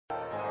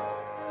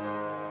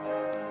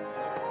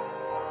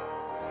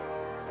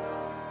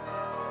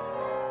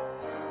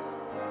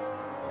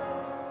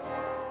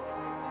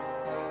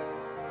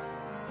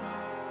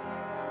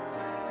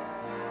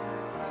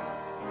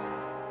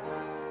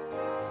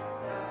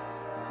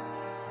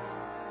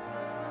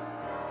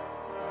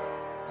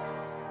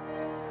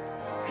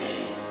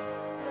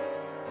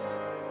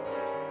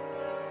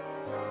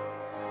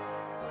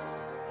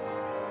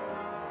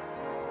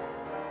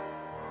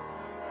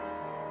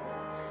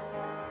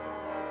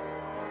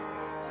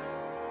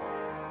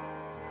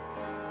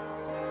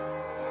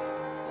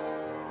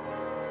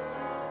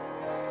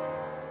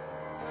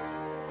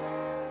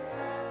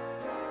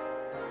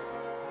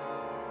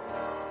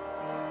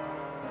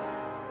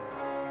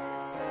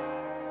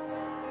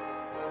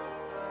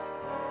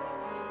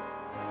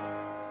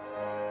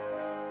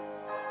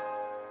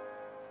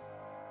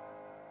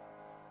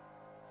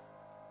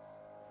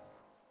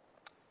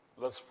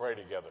Let's pray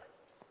together.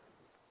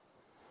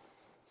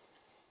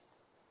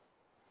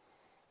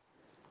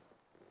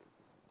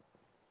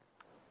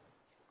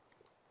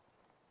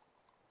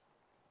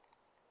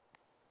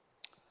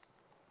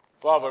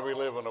 Father, we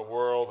live in a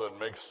world that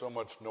makes so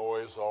much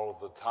noise all of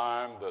the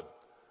time that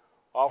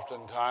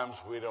oftentimes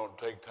we don't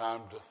take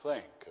time to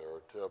think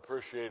or to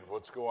appreciate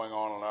what's going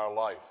on in our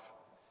life.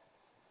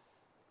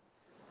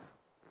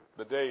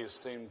 The days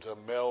seem to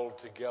meld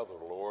together,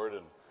 Lord,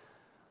 and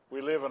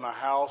we live in a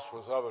house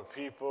with other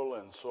people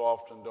and so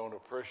often don't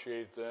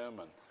appreciate them.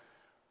 And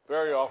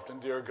very often,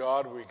 dear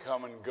God, we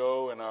come and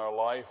go in our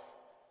life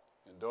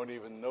and don't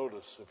even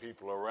notice the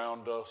people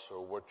around us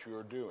or what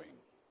you're doing.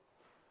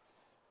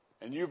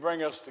 And you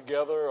bring us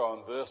together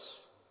on this,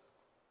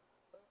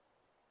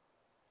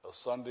 a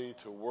Sunday,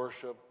 to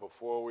worship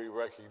before we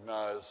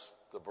recognize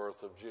the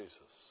birth of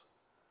Jesus.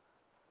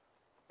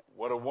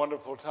 What a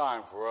wonderful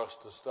time for us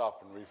to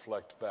stop and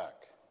reflect back.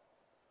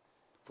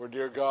 For,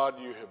 dear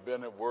God, you have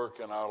been at work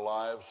in our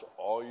lives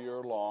all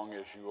year long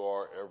as you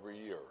are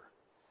every year.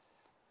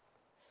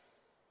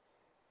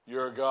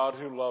 You're a God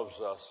who loves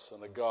us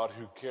and a God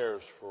who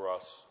cares for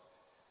us.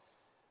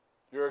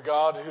 You're a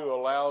God who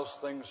allows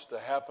things to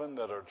happen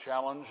that are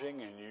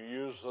challenging, and you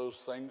use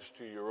those things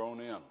to your own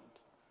end,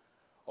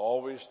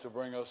 always to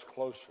bring us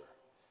closer,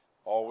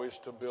 always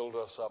to build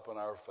us up in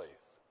our faith.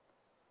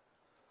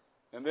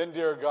 And then,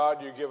 dear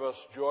God, you give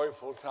us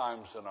joyful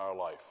times in our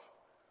life.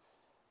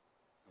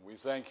 And we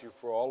thank you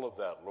for all of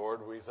that,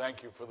 Lord. We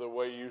thank you for the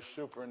way you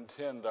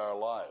superintend our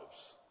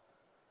lives.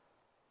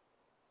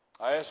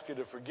 I ask you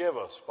to forgive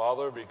us,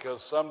 Father,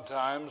 because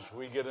sometimes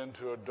we get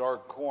into a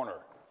dark corner.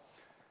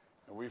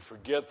 And we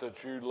forget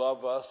that you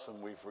love us,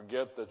 and we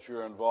forget that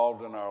you're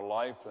involved in our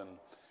life, and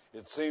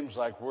it seems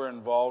like we're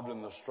involved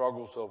in the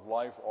struggles of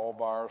life all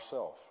by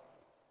ourselves.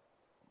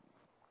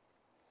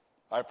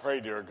 I pray,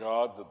 dear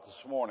God, that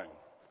this morning,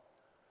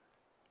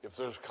 if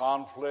there's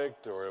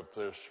conflict or if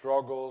there's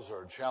struggles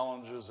or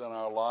challenges in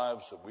our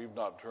lives that we've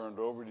not turned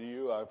over to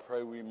you, I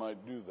pray we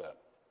might do that.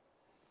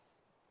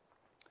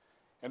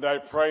 And I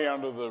pray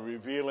under the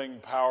revealing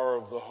power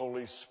of the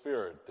Holy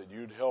Spirit that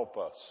you'd help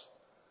us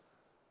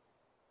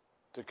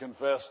to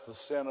confess the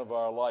sin of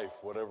our life,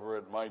 whatever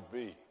it might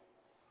be.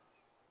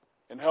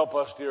 And help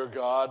us, dear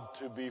God,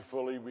 to be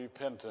fully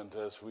repentant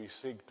as we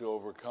seek to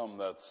overcome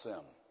that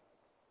sin.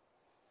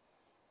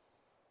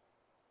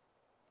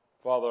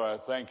 Father, I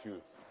thank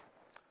you.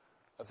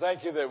 I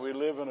thank you that we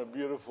live in a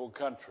beautiful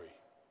country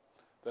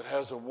that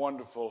has a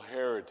wonderful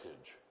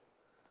heritage.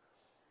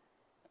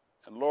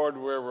 And Lord,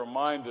 we're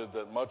reminded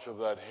that much of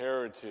that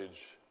heritage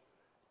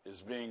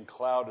is being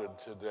clouded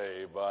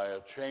today by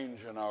a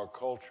change in our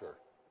culture.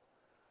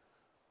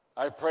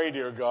 I pray,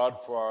 dear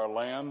God, for our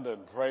land,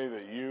 and pray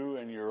that you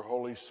and your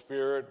Holy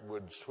Spirit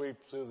would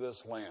sweep through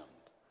this land,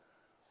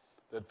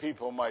 that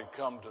people might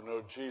come to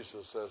know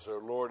Jesus as their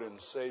Lord and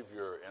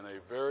Savior in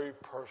a very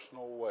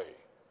personal way,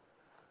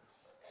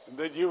 and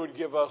that you would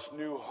give us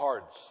new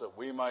hearts that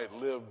we might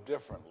live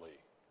differently,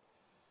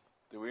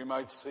 that we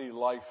might see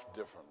life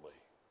differently.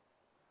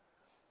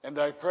 And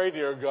I pray,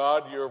 dear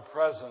God, your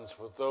presence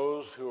with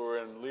those who are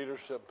in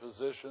leadership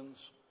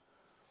positions,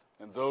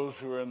 and those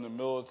who are in the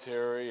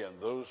military,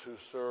 and those who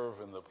serve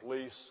in the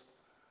police,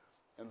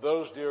 and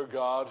those, dear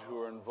God,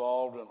 who are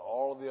involved in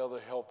all of the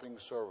other helping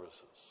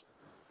services.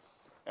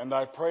 And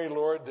I pray,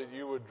 Lord, that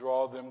you would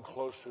draw them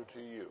closer to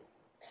you.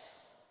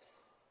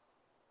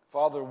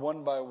 Father,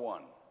 one by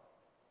one,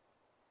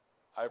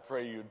 I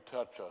pray you'd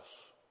touch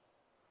us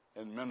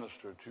and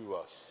minister to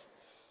us.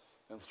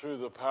 And through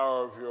the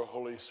power of your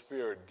Holy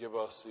Spirit, give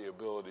us the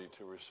ability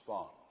to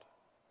respond.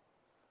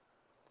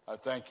 I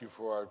thank you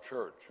for our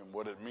church and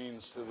what it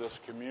means to this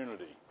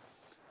community.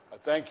 I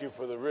thank you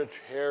for the rich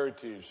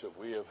heritage that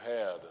we have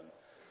had,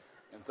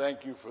 and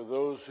thank you for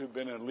those who've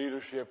been in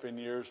leadership in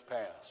years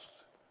past.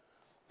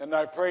 And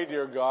I pray,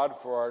 dear God,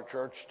 for our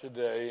church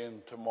today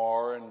and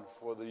tomorrow and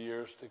for the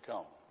years to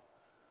come,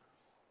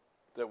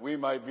 that we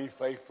might be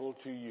faithful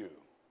to you,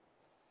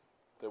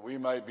 that we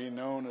might be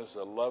known as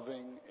a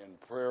loving and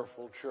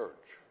prayerful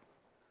church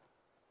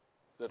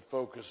that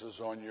focuses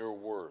on your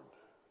word.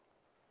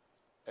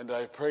 And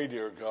I pray,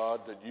 dear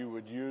God, that you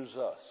would use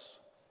us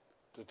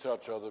to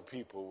touch other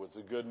people with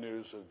the good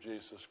news of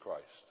Jesus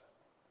Christ.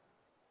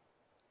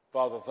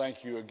 Father,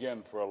 thank you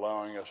again for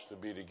allowing us to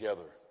be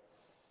together.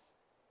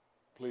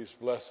 Please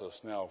bless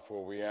us now,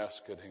 for we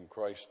ask it in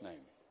Christ's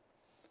name.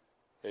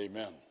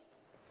 Amen.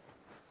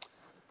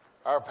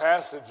 Our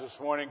passage this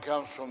morning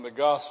comes from the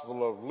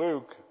Gospel of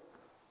Luke,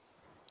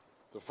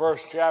 the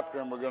first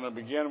chapter, and we're going to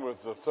begin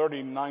with the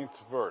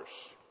 39th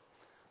verse.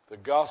 The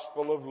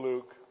Gospel of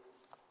Luke,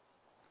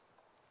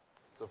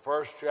 the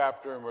first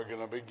chapter, and we're going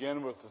to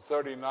begin with the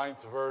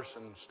 39th verse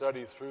and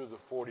study through the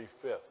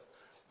 45th.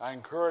 I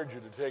encourage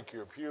you to take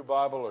your pew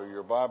Bible or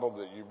your Bible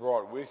that you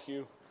brought with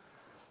you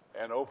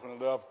and open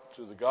it up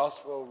to the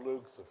Gospel of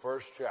Luke, the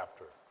first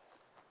chapter.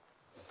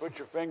 Put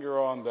your finger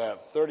on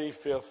that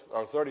 35th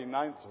or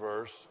 39th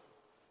verse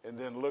and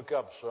then look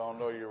up so I'll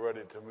know you're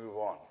ready to move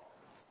on.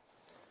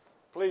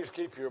 Please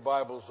keep your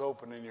Bibles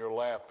open in your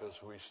lap as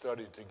we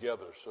study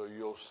together so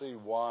you'll see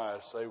why I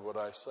say what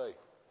I say.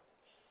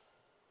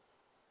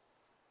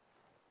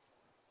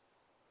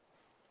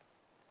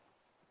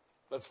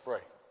 Let's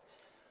pray.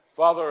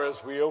 Father,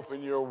 as we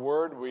open your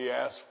word, we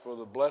ask for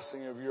the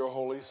blessing of your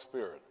Holy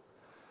Spirit.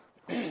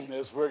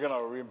 As we're going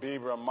to be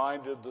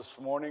reminded this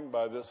morning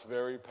by this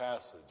very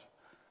passage,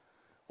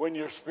 when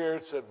your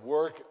Spirit's at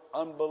work,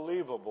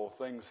 unbelievable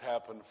things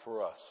happen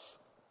for us.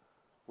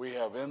 We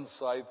have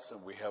insights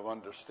and we have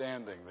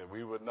understanding that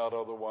we would not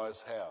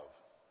otherwise have.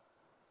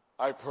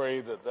 I pray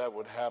that that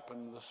would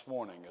happen this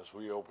morning as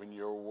we open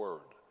your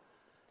word.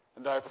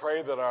 And I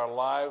pray that our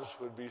lives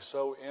would be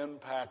so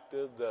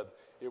impacted that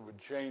it would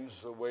change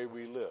the way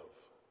we live.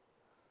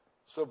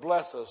 So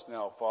bless us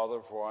now, Father,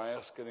 for I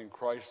ask it in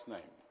Christ's name.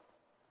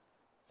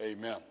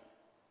 Amen.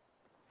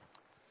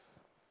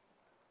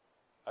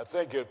 I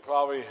think it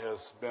probably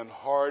has been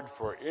hard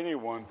for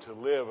anyone to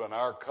live in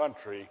our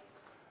country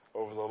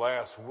over the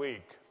last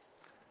week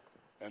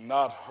and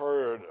not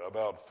heard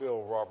about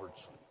Phil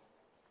Robertson,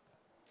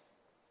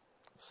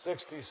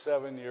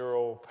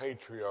 67-year-old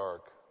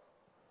patriarch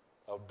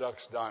of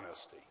Ducks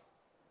Dynasty.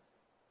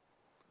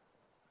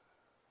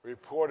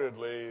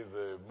 Reportedly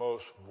the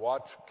most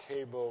watched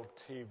cable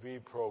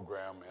TV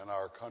program in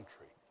our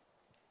country.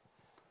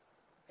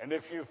 And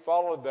if you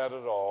followed that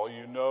at all,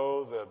 you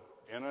know that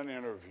in an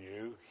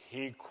interview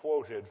he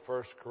quoted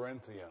 1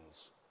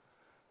 Corinthians,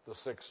 the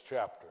 6th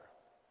chapter,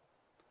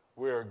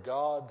 where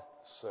God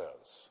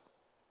says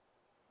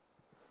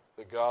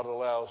that God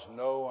allows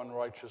no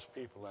unrighteous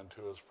people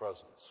into his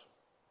presence.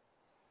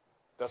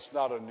 That's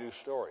not a new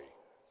story.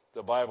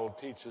 The Bible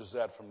teaches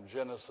that from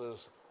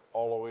Genesis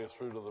all the way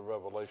through to the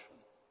Revelation.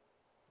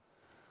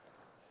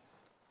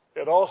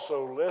 It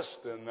also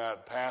lists in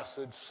that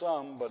passage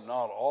some, but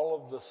not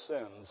all of the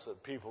sins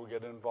that people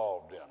get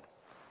involved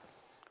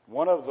in.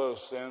 One of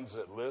those sins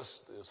it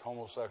lists is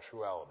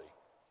homosexuality.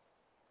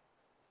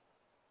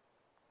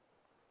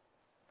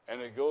 And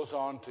it goes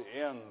on to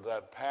end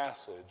that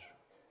passage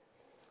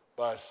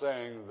by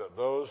saying that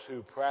those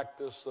who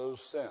practice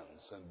those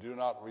sins and do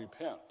not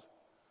repent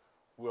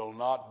will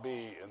not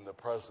be in the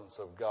presence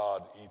of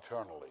God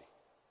eternally.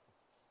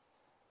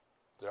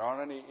 There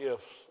aren't any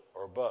ifs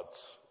or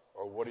buts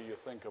or what do you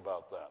think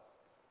about that.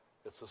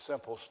 It's a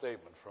simple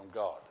statement from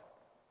God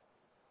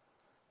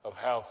of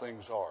how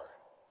things are.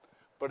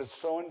 But it's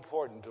so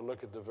important to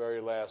look at the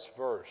very last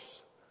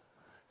verse.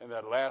 And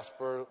that last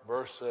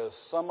verse says,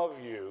 some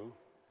of you,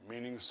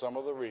 meaning some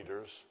of the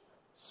readers,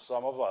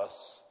 some of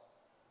us,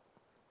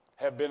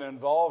 have been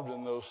involved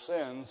in those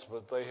sins,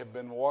 but they have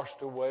been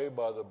washed away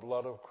by the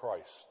blood of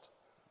Christ.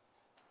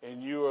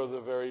 And you are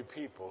the very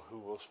people who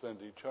will spend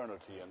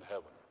eternity in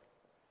heaven.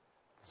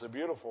 It's a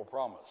beautiful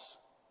promise.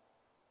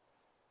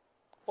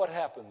 What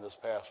happened this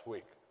past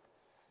week?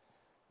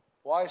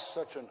 Why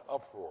such an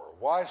uproar?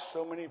 Why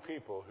so many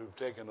people who've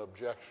taken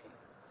objection?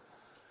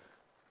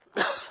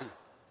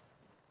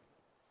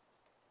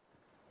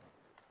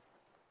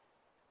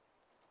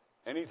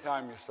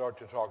 Anytime you start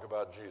to talk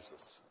about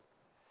Jesus,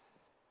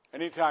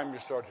 anytime you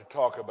start to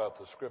talk about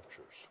the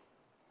Scriptures,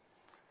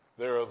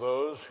 there are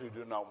those who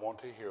do not want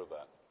to hear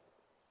that.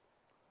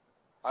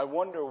 I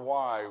wonder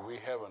why we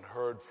haven't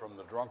heard from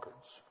the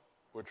drunkards,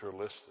 which are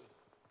listed.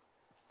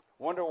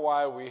 Wonder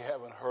why we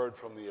haven't heard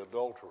from the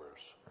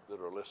adulterers that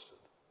are listed.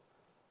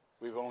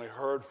 We've only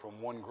heard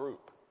from one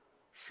group.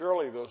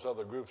 Surely those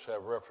other groups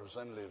have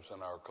representatives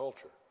in our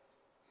culture.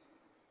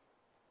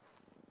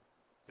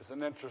 It's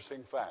an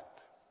interesting fact.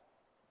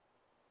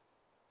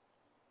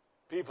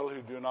 People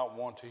who do not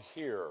want to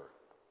hear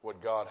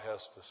what God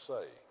has to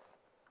say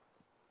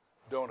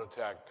don't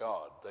attack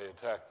God. They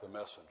attack the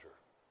messenger.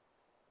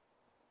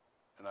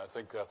 And I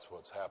think that's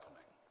what's happening.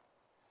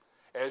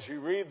 As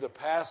you read the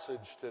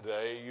passage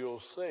today,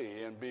 you'll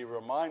see and be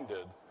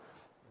reminded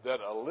that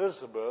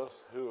Elizabeth,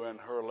 who in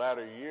her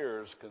latter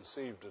years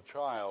conceived a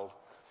child,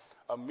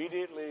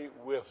 immediately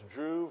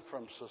withdrew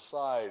from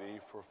society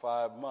for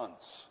 5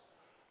 months.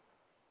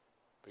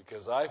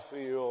 Because I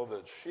feel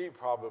that she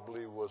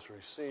probably was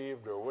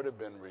received or would have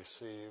been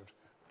received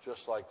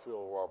just like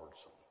Phil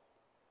Robertson.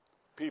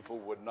 People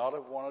would not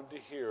have wanted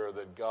to hear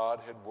that God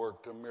had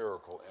worked a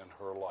miracle in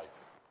her life.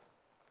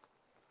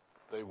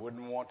 They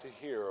wouldn't want to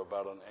hear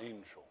about an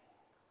angel.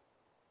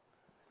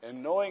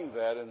 And knowing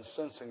that and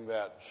sensing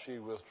that, she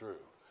withdrew.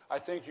 I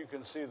think you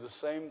can see the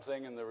same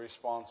thing in the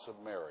response of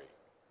Mary.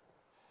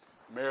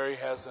 Mary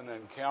has an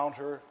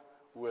encounter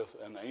with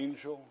an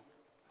angel,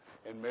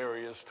 and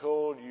Mary is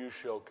told, you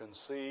shall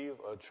conceive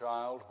a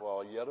child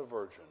while yet a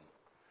virgin.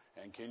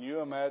 And can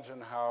you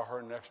imagine how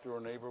her next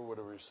door neighbor would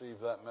have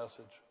received that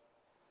message?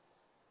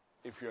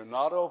 If you're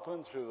not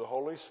open through the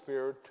Holy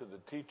Spirit to the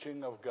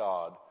teaching of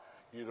God,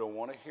 you don't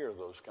want to hear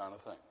those kind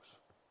of things.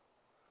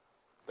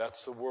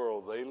 That's the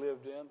world they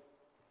lived in,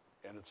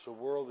 and it's the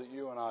world that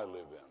you and I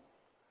live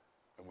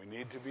in. And we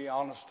need to be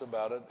honest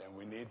about it, and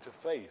we need to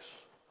face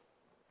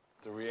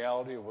the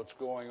reality of what's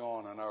going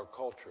on in our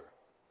culture.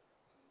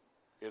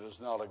 It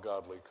is not a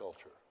godly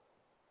culture.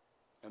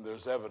 And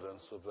there's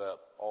evidence of that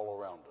all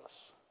around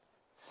us.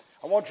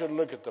 I want you to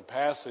look at the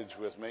passage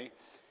with me.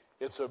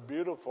 It's a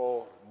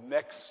beautiful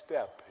next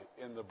step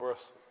in the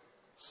birth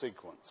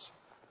sequence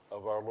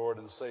of our Lord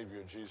and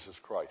Savior Jesus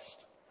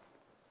Christ.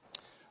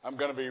 I'm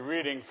going to be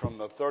reading from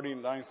the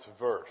 39th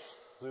verse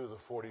through the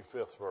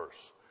 45th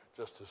verse,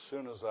 just as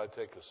soon as I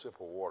take a sip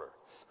of water.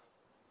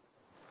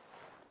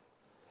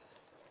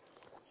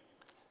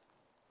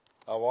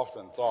 I've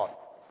often thought,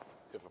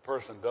 if a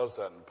person does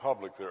that in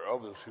public, there are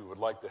others who would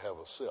like to have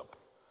a sip.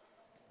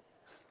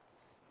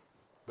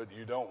 But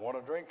you don't want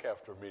to drink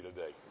after me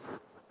today.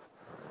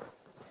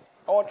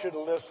 I want you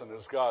to listen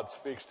as God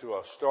speaks to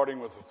us, starting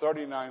with the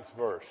 39th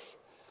verse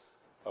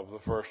of the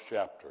first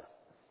chapter.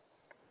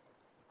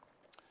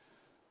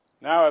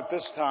 Now at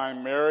this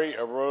time Mary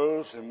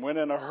arose and went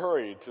in a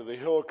hurry to the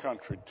hill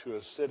country, to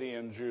a city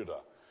in Judah,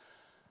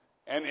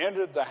 and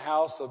entered the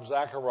house of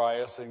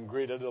Zacharias and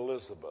greeted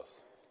Elizabeth.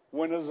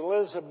 When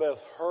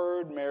Elizabeth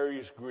heard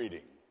Mary's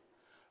greeting,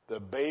 the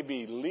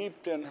baby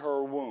leaped in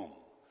her womb,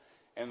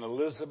 and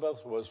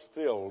Elizabeth was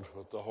filled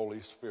with the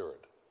Holy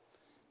Spirit.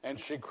 And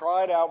she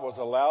cried out with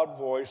a loud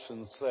voice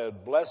and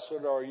said,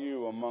 "Blessed are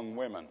you among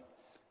women,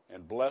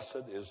 and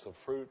blessed is the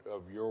fruit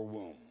of your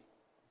womb.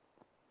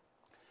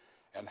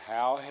 And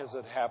how has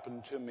it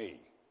happened to me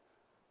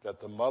that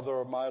the mother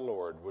of my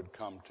Lord would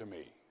come to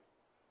me?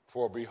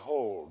 For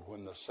behold,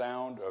 when the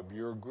sound of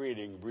your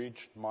greeting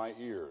reached my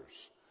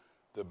ears,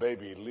 the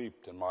baby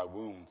leaped in my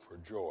womb for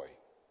joy.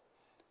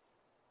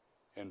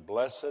 And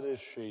blessed is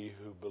she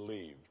who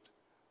believed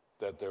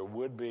that there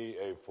would be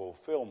a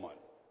fulfillment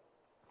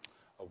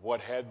of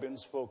what had been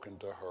spoken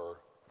to her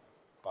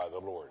by the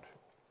Lord."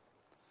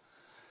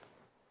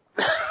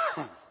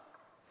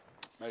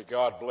 May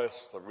God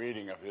bless the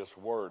reading of His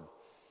Word.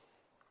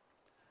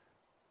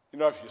 You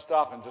know, if you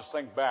stop and just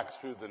think back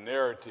through the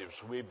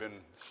narratives we've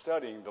been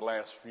studying the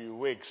last few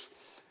weeks,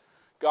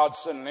 God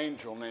sent an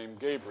angel named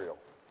Gabriel.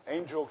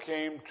 Angel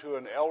came to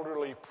an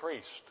elderly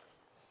priest,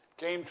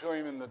 came to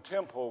him in the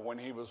temple when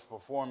he was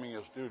performing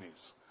his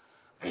duties.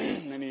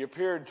 And he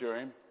appeared to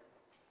him,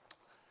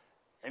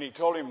 and he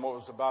told him what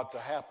was about to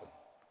happen.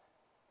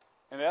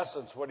 In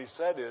essence, what he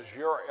said is,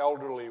 your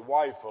elderly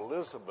wife,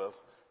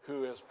 Elizabeth,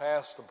 who has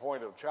passed the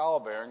point of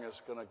childbearing, is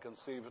going to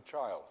conceive a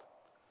child.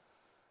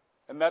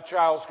 And that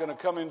child is going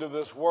to come into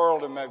this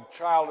world, and that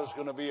child is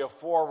going to be a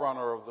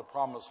forerunner of the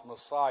promised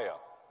Messiah.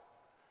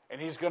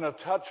 And he's going to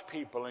touch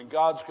people, and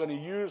God's going to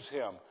use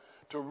him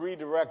to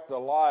redirect the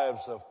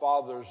lives of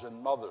fathers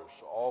and mothers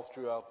all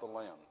throughout the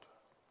land.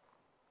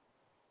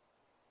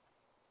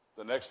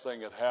 The next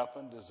thing that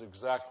happened is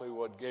exactly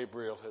what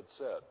Gabriel had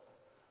said.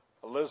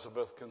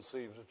 Elizabeth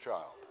conceived a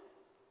child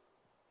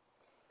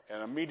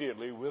and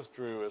immediately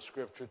withdrew, as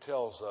Scripture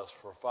tells us,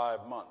 for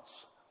 5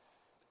 months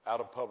out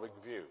of public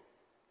view.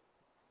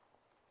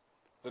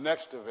 The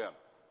next event,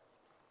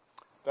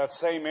 that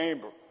same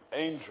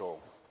angel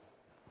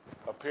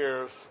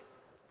appears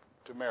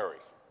to Mary,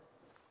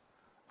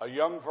 a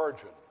young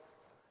virgin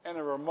in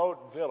a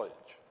remote village,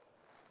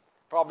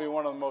 probably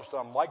one of the most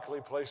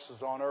unlikely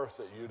places on earth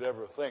that you'd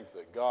ever think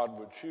that God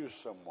would choose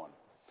someone.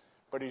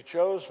 But He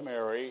chose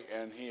Mary,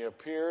 and He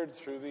appeared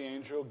through the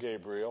angel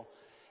Gabriel,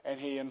 and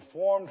He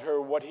informed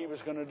her what He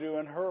was going to do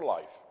in her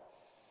life.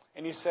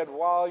 And He said,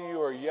 while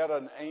you are yet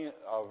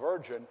a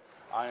virgin,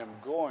 I am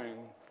going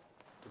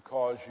to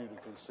cause you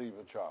to conceive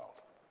a child.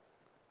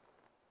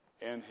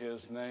 And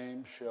His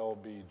name shall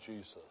be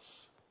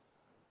Jesus,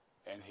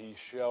 and He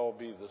shall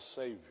be the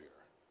Savior.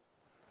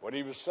 What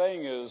He was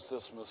saying is,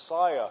 this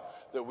Messiah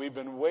that we've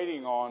been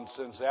waiting on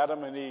since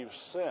Adam and Eve's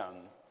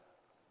sin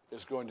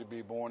is going to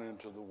be born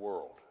into the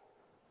world.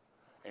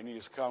 And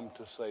He's come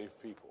to save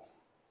people.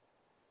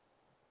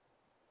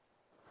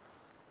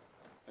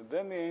 And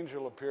then the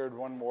angel appeared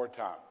one more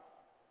time.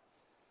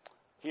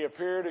 He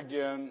appeared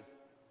again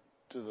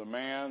to the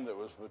man that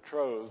was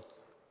betrothed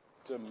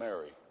to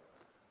Mary,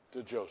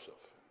 to Joseph.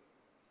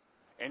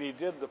 And he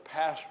did the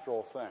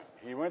pastoral thing.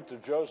 He went to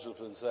Joseph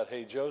and said,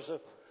 "Hey,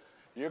 Joseph,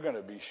 you're going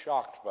to be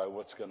shocked by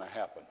what's going to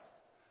happen.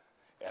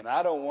 And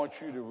I don't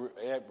want you to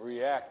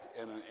react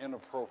in an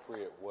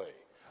inappropriate way.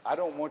 I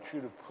don't want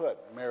you to put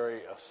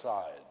Mary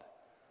aside.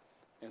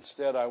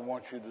 Instead, I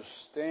want you to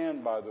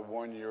stand by the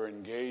one you're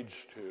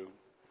engaged to,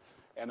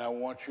 and I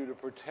want you to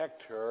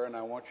protect her, and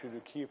I want you to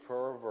keep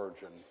her a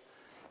virgin,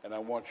 and I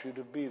want you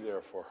to be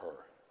there for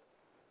her,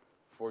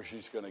 for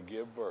she's going to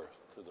give birth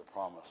to the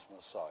promised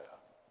Messiah."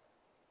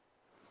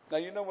 Now,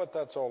 you know what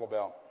that's all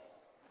about?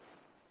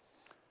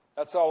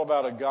 That's all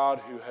about a God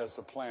who has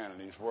a plan,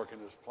 and He's working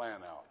His plan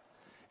out.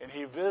 And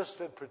He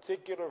visited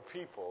particular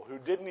people who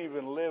didn't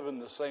even live in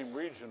the same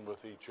region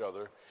with each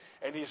other,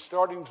 and He's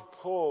starting to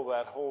pull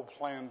that whole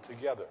plan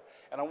together.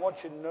 And I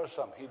want you to know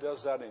something. He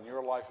does that in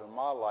your life and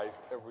my life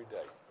every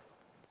day.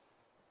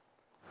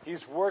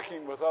 He's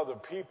working with other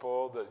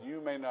people that you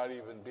may not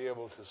even be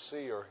able to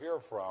see or hear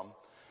from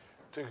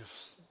to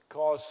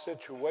cause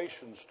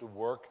situations to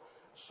work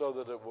so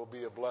that it will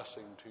be a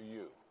blessing to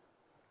you.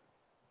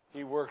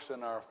 He works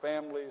in our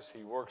families.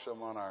 He works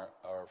among our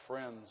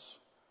friends.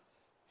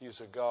 He's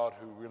a God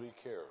who really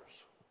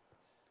cares.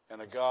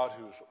 and a God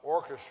who's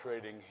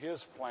orchestrating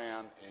his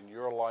plan in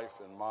your life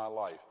and my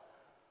life.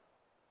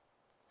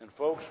 And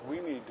folks, we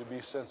need to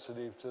be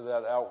sensitive to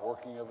that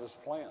outworking of his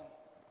plan.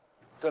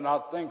 To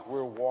not think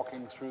we're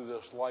walking through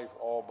this life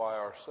all by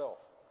ourselves,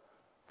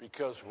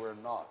 because we're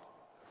not.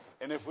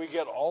 And if we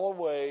get all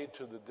the way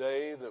to the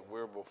day that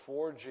we're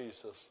before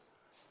Jesus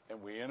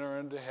and we enter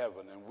into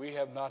heaven and we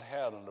have not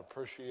had an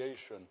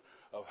appreciation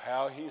of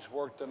how he's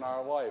worked in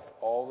our life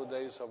all the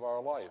days of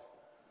our life,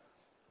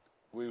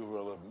 we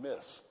will have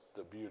missed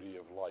the beauty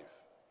of life.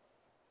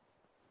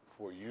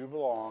 For you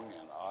belong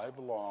and I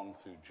belong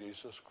through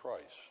Jesus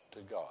Christ to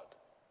God.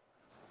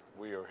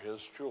 We are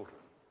his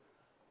children,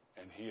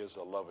 and he is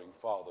a loving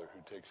Father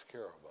who takes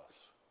care of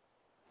us.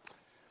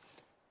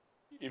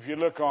 If you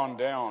look on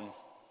down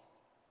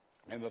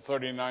in the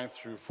 39th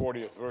through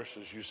 40th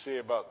verses, you see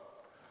about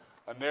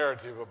a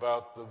narrative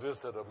about the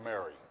visit of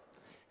Mary.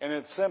 And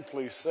it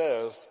simply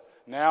says,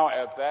 now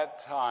at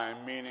that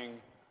time, meaning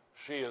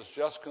she has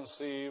just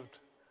conceived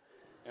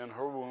in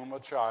her womb a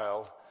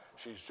child.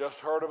 She's just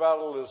heard about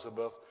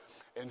Elizabeth,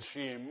 and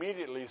she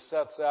immediately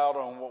sets out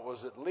on what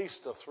was at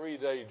least a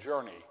 3-day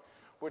journey,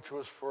 which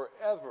was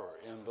forever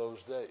in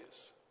those days,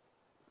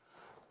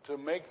 to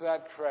make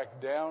that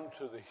trek down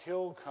to the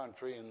hill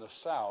country in the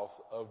south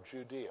of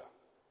Judea.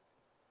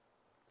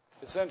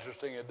 It's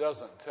interesting, it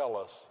doesn't tell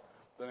us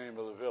the name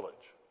of the village,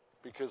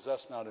 because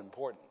that's not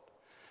important.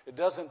 It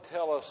doesn't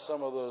tell us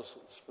some of those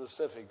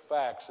specific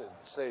facts. It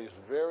stays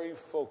very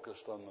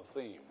focused on the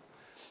theme.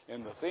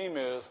 And the theme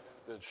is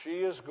that she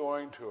is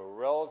going to a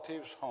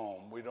relative's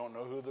home. We don't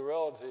know who the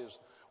relatives,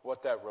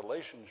 what that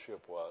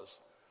relationship was,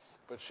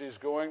 but she's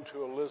going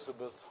to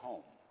Elizabeth's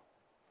home.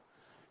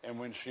 And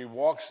when she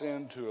walks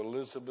into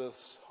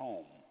Elizabeth's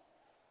home,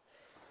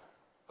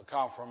 a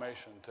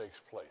confirmation takes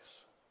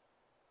place.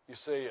 You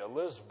see,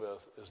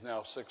 Elizabeth is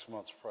now 6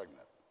 months pregnant.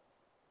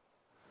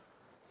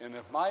 And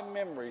if my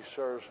memory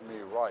serves me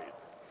right,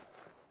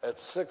 at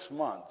 6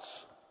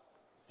 months,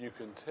 you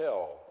can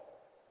tell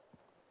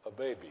a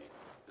baby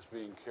is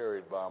being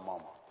carried by a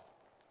mama.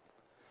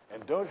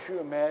 And don't you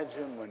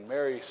imagine when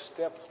Mary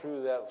stepped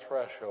through that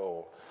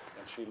threshold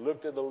and she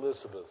looked at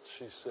Elizabeth,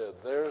 she said,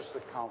 there's the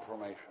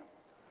confirmation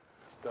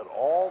that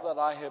all that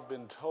I have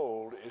been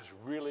told is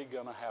really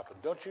going to happen.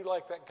 Don't you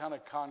like that kind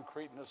of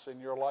concreteness in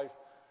your life?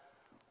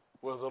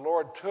 Well, the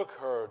Lord took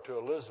her to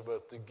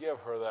Elizabeth to give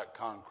her that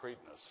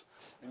concreteness.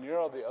 And you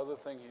know the other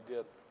thing he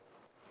did?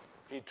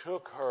 He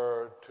took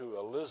her to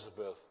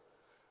Elizabeth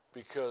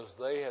because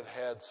they had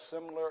had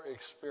similar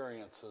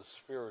experiences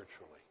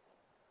spiritually.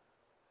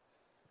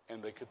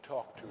 And they could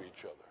talk to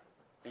each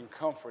other and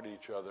comfort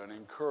each other and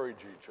encourage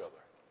each other.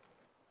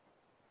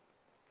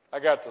 I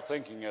got to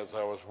thinking as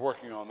I was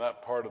working on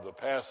that part of the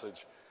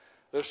passage,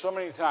 there's so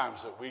many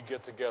times that we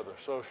get together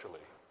socially.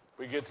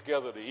 We get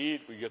together to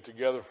eat, we get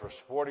together for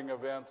sporting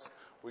events,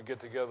 we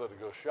get together to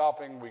go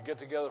shopping, we get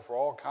together for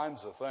all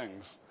kinds of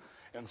things.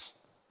 And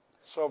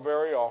so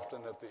very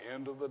often at the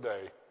end of the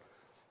day,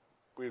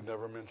 we've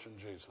never mentioned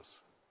Jesus.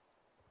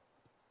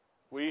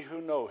 We who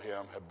know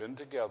him have been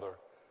together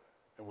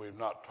and we've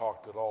not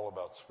talked at all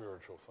about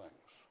spiritual things.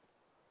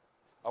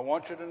 I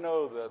want you to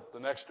know that the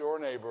next door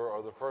neighbor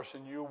or the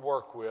person you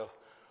work with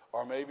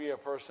or maybe a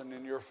person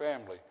in your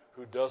family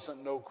who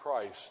doesn't know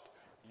Christ,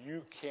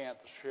 you can't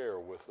share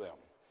with them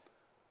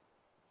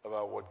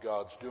about what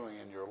God's doing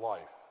in your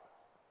life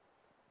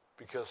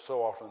because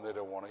so often they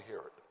don't want to hear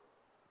it.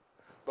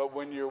 But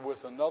when you're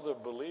with another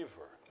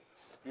believer,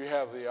 you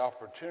have the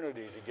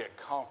opportunity to get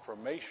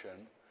confirmation,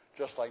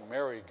 just like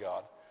Mary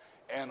got,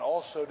 and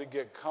also to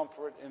get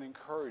comfort and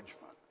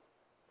encouragement.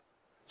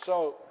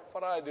 So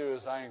what I do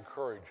is I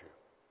encourage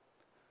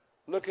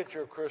you. Look at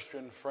your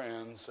Christian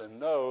friends and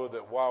know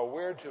that while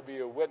we're to be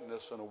a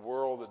witness in a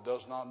world that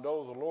does not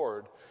know the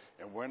Lord,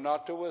 and we're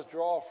not to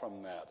withdraw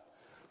from that,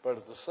 but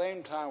at the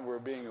same time we're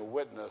being a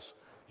witness,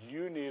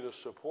 you need a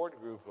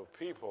support group of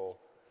people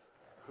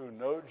who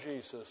know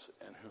Jesus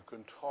and who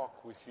can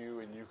talk with you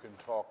and you can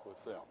talk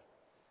with them.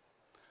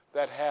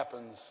 That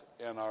happens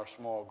in our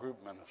small group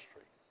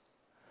ministry.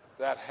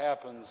 That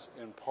happens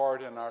in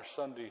part in our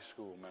Sunday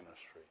school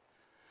ministry.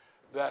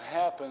 That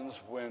happens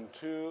when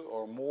 2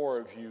 or more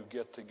of you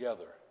get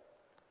together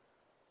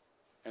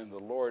and the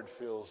Lord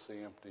fills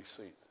the empty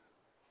seat.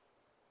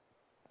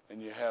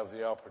 And you have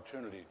the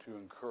opportunity to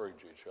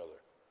encourage each other.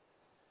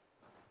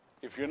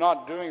 If you're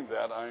not doing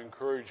that, I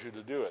encourage you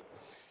to do it.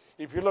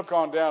 If you look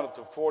on down at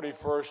the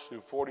 41st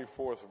through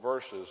 44th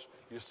verses,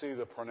 you see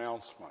the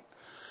pronouncement.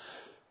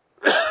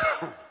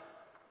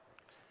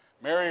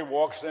 Mary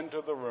walks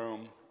into the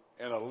room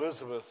and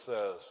Elizabeth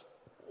says,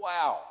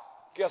 wow,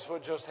 guess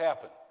what just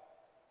happened?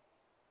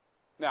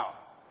 Now,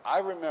 I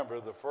remember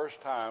the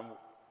first time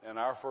in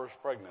our first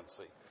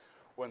pregnancy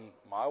when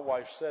my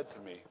wife said to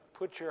me,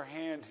 put your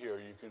hand here,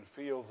 you can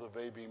feel the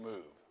baby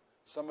move.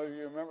 Some of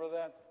you remember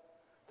that?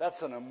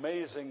 That's an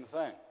amazing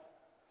thing,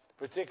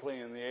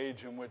 particularly in the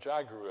age in which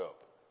I grew up.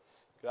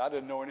 I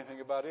didn't know anything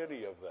about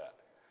any of that.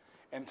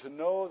 And to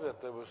know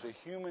that there was a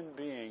human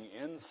being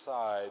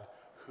inside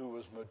who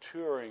was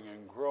maturing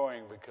and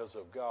growing because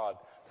of God.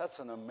 That's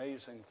an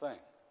amazing thing.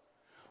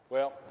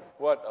 Well,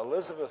 what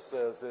Elizabeth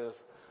says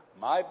is,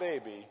 my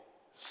baby,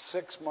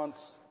 6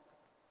 months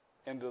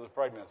into the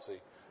pregnancy,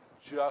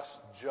 just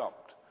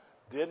jumped,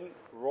 didn't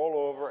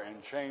roll over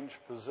and change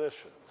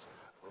positions,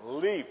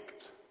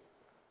 leaped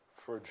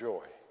for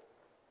joy.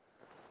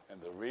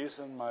 And the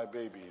reason my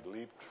baby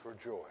leaped for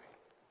joy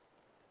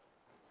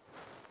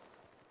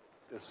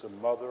is the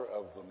mother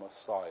of the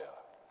Messiah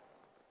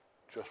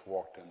just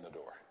walked in the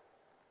door.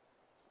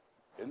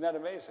 Isn't that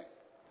amazing?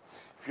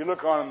 If you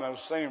look on in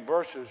those same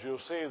verses, you'll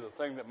see the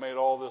thing that made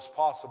all this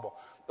possible.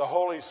 The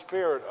Holy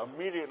Spirit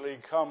immediately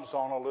comes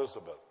on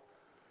Elizabeth.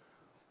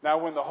 Now,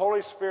 when the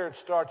Holy Spirit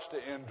starts to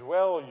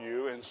indwell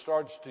you and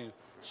starts to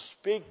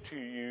speak to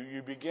you,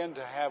 you begin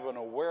to have an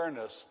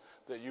awareness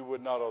that you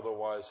would not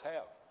otherwise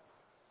have.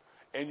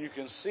 And you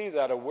can see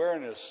that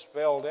awareness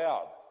spelled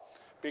out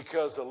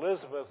because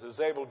Elizabeth is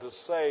able to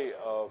say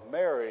of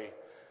Mary,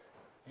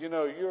 you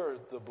know, you're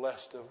the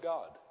blessed of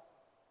God.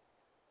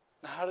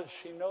 Now, how did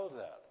she know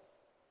that?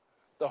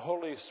 The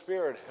Holy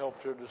Spirit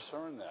helped her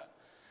discern that.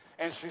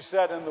 And she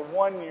said, and the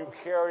one you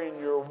carry in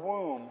your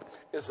womb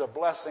is a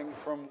blessing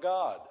from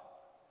God.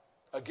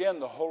 Again,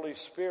 the Holy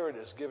Spirit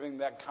is giving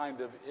that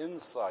kind of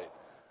insight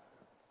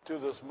to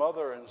this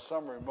mother in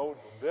some remote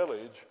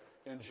village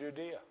in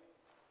Judea.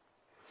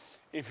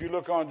 If you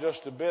look on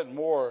just a bit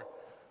more,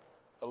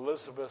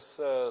 Elizabeth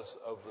says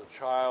of the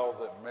child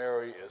that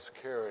Mary is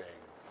carrying,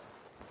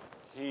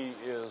 he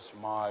is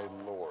my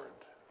Lord.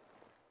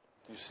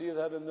 Do you see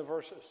that in the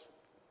verses?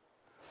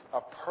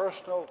 A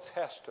personal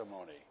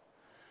testimony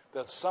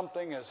that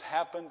something has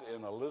happened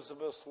in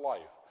Elizabeth's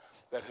life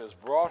that has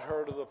brought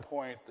her to the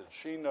point that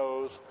she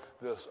knows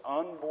this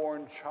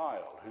unborn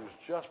child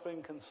who's just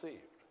been conceived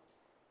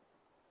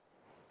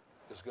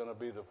is going to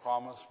be the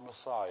promised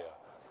Messiah,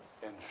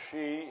 and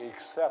she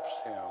accepts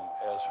him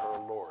as her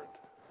Lord.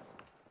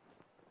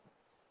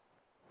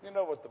 You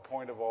know what the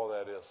point of all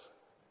that is?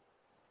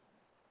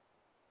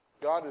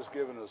 God has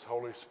given his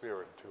Holy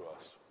Spirit to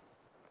us.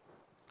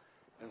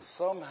 And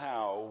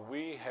somehow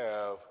we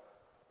have,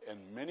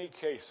 in many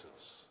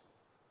cases,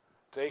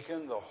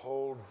 taken the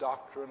whole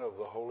doctrine of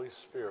the Holy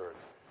Spirit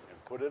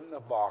and put it in a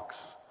box,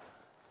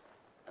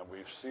 and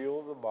we've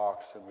sealed the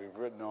box and we've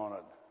written on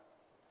it,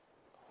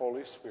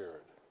 Holy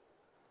Spirit,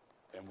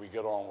 and we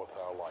get on with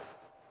our life.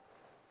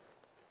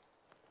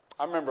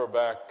 I remember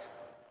back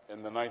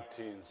in the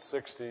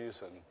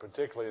 1960s and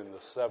particularly in the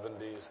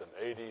 70s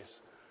and 80s,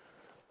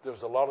 there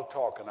was a lot of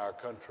talk in our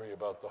country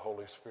about the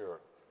Holy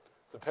Spirit.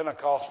 The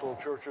Pentecostal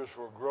churches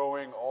were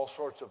growing. All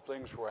sorts of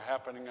things were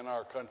happening in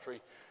our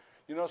country.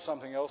 You know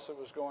something else that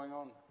was going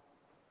on?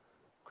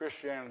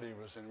 Christianity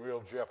was in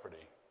real jeopardy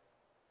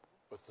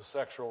with the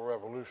sexual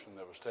revolution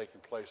that was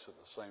taking place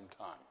at the same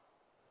time.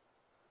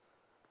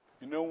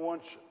 You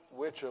know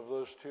which of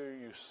those two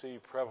you see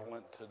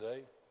prevalent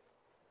today?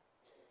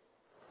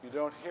 You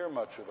don't hear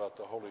much about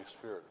the Holy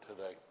Spirit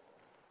today.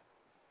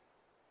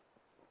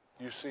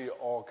 You see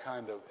all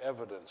kind of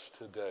evidence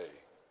today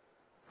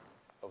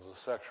of the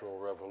sexual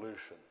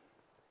revolution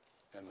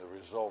and the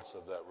results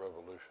of that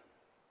revolution.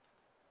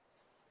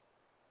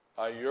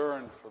 I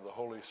yearn for the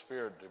Holy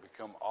Spirit to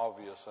become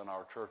obvious in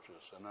our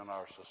churches and in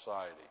our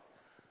society,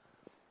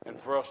 and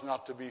for us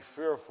not to be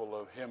fearful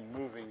of him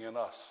moving in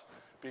us,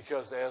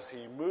 because as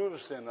he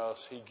moves in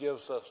us, he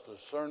gives us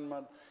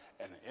discernment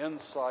and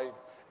insight,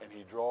 and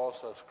he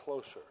draws us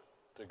closer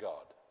to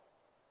God.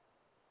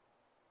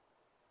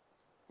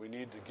 We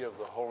need to give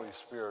the Holy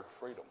Spirit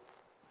freedom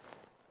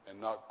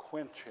and not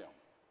quench him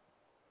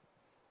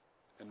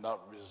and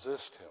not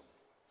resist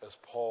him, as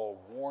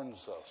Paul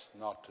warns us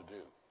not to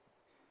do.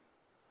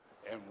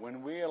 And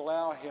when we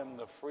allow him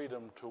the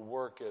freedom to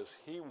work as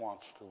he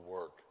wants to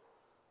work,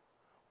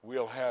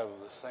 we'll have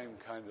the same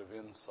kind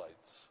of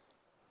insights,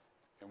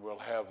 and we'll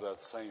have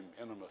that same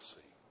intimacy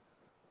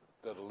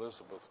that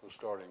Elizabeth was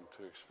starting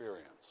to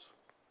experience.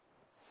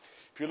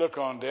 If you look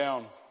on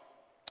down,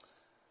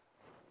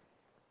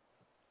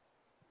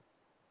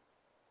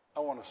 I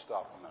want to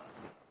stop a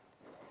minute.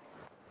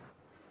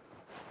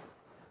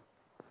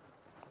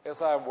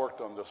 As I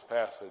worked on this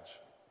passage,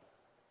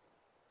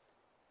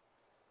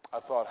 I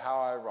thought,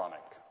 how ironic.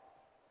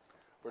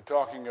 We're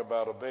talking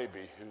about a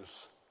baby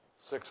who's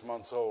 6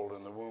 months old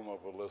in the womb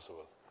of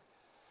Elizabeth.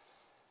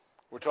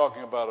 We're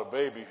talking about a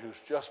baby who's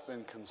just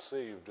been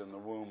conceived in the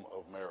womb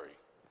of Mary.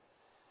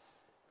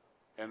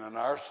 And in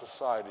our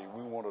society,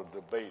 we want to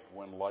debate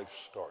when life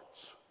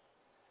starts.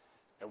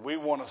 And we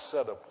want to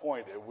set a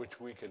point at which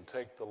we can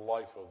take the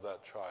life of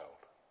that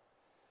child.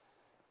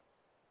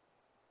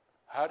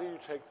 How do you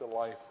take the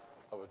life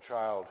of a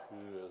child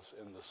who is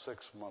in the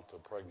 6th month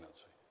of pregnancy?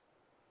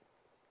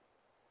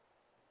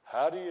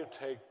 How do you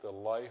take the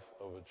life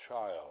of a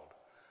child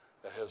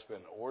that has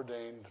been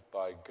ordained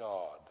by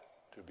God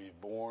to be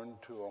born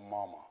to a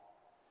mama?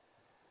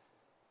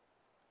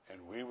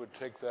 And we would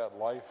take that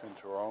life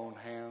into our own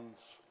hands,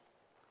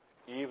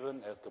 even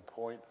at the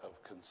point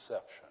of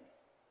conception.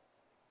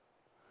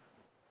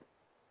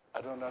 I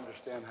don't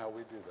understand how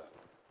we do that.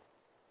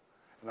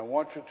 And I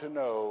want you to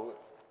know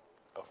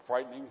a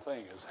frightening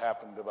thing has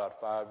happened about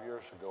 5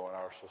 years ago in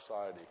our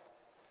society.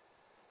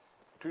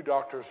 2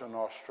 doctors in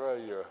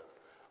Australia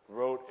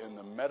wrote in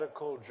the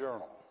medical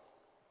journal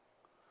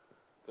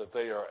that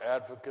they are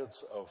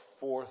advocates of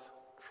 4th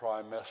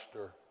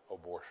trimester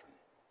abortion.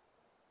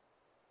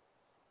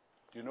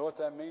 Do you know what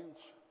that means?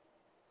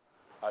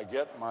 I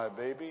get my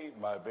baby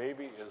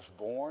is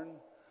born,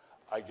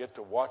 I get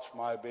to watch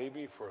my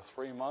baby for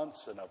 3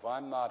 months, and if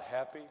I'm not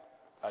happy,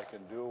 I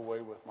can do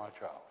away with my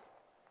child.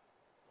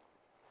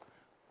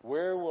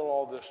 Where will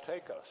all this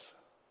take us?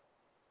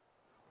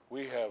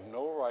 We have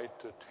no right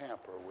to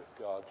tamper with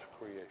God's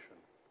creation.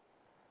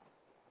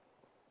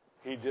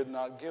 He did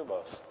not give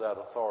us that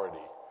authority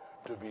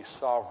to be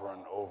sovereign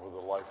over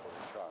the life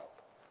of a child.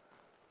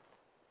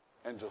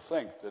 And to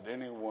think that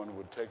anyone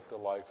would take the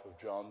life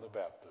of John the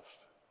Baptist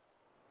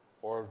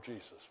or of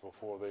Jesus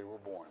before they were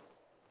born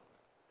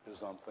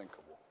is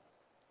unthinkable.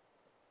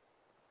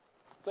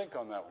 Think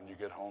on that when you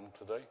get home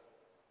today.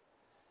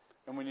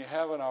 And when you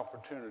have an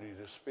opportunity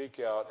to speak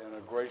out in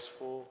a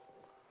graceful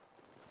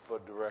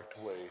but direct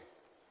way,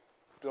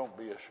 don't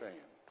be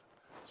ashamed.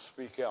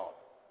 Speak out.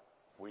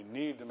 We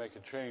need to make a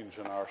change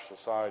in our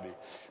society.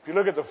 If you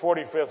look at the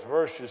 45th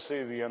verse, you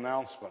see the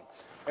announcement.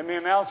 And the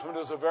announcement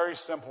is a very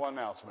simple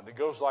announcement. It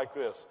goes like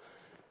this.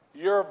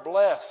 You're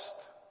blessed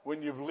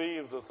when you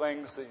believe the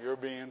things that you're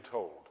being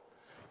told.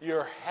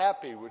 You're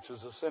happy, which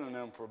is a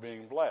synonym for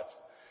being blessed.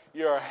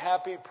 You're a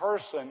happy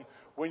person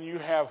when you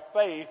have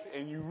faith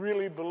and you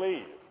really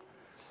believe.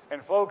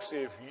 And folks,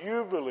 if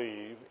you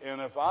believe,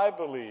 and if I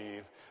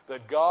believe,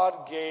 that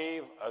God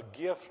gave a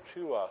gift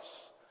to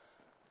us,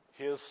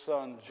 His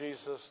Son,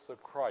 Jesus the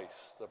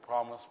Christ, the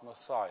promised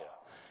Messiah.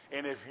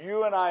 And if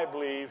you and I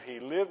believe He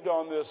lived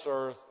on this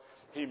earth,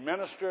 He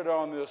ministered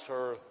on this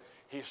earth,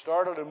 He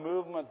started a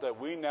movement that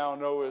we now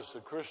know as the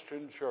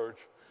Christian church,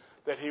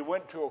 that He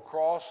went to a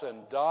cross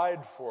and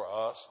died for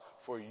us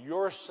for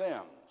your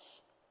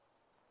sins,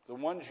 the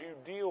ones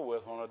you deal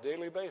with on a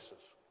daily basis.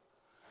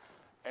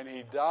 And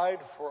He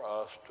died for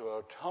us to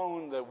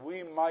atone that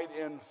we might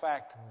in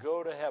fact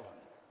go to heaven.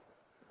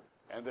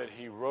 And that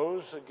He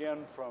rose again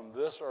from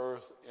this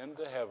earth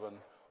into heaven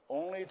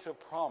only to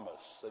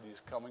promise that He's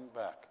coming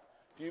back.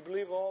 Do you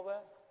believe all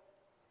that?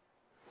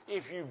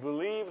 If you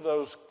believe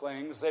those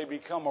things, they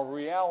become a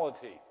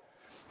reality.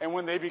 And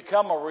when they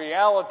become a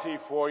reality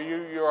for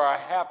you, you're a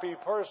happy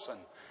person.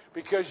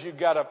 Because you've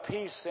got a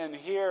peace in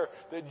here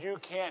that you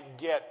can't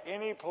get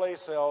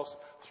anyplace else,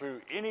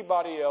 through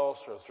anybody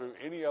else, or through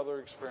any other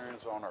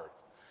experience on earth.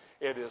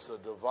 It is a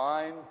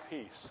divine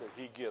peace that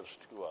He gives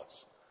to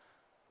us.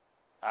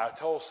 I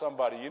told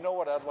somebody, you know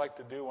what I'd like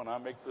to do when I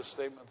make this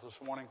statement this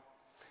morning?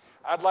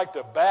 I'd like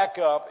to back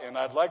up and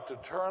I'd like to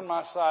turn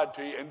my side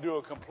to you and do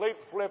a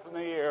complete flip in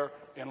the air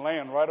and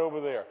land right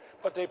over there.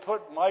 But they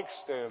put mic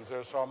stands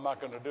there, so I'm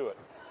not going to do it.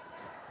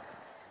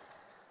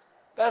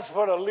 That's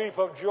what a leap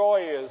of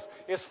joy is.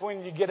 It's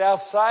when you get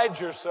outside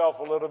yourself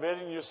a little bit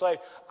and you say,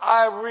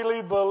 I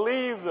really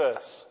believe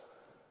this.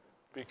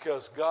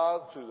 Because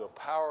God, through the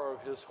power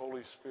of His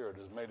Holy Spirit,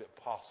 has made it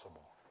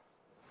possible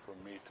for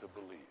me to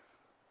believe.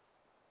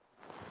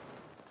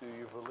 Do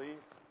you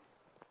believe?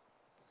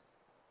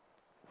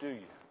 Do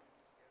you?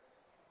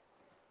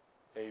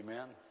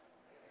 Amen.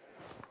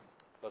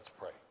 Let's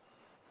pray.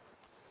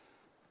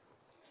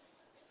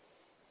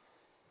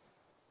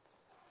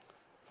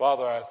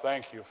 Father, I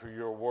thank You for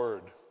Your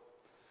word.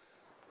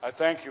 I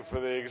thank You for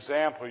the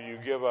example You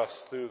give us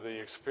through the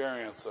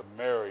experience of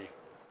Mary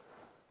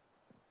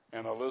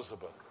and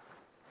Elizabeth.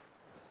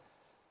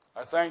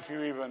 I thank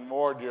You even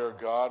more, dear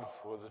God,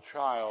 for the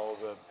child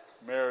that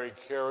Mary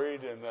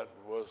carried and that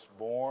was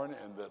born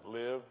and that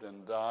lived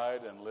and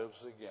died and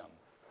lives again.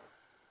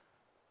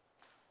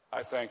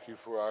 I thank You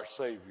for our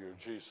Savior,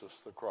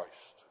 Jesus the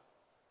Christ.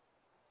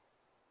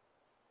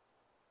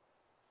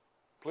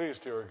 Please,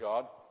 dear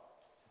God,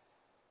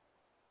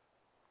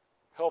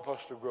 help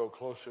us to grow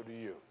closer to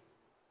You,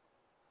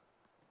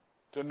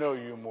 to know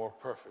You more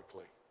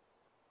perfectly,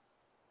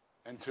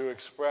 and to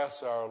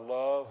express our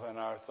love and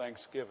our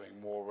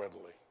thanksgiving more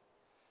readily.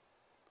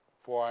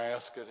 For I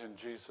ask it in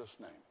Jesus'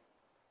 name.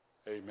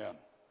 Amen.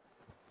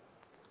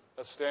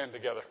 Let's stand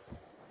together.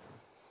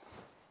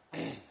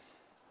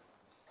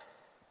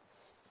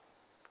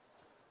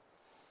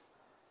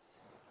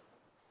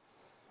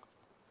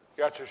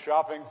 Got your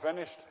shopping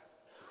finished?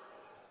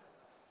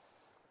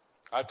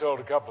 I told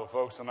a couple of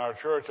folks in our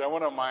church, I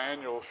went on my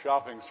annual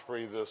shopping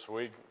spree this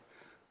week.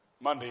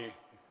 Monday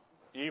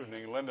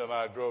evening, Linda and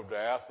I drove to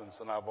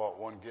Athens and I bought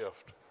one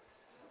gift.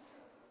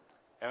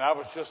 And I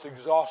was just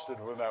exhausted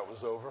when that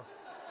was over.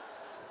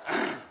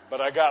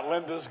 But I got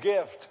Linda's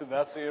gift, and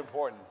that's the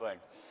important thing.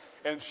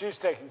 And she's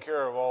taking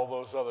care of all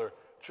those other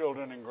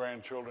children and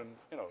grandchildren,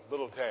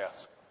 little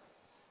tasks.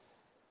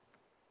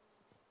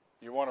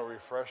 You want a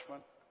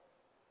refreshment?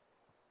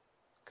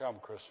 Come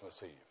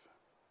Christmas Eve.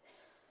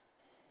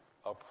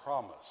 A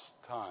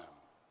promised time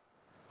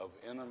of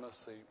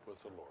intimacy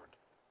with the Lord.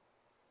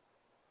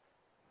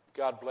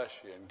 God bless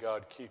you and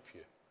God keep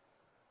you.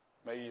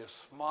 May you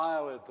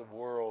smile at the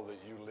world that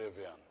you live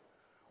in.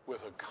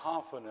 with a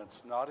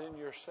confidence not in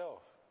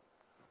yourself,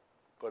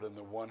 but in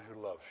the one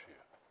who loves you.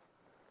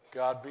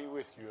 God be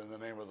with you in the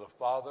name of the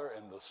Father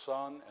and the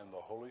Son and the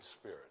Holy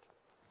Spirit.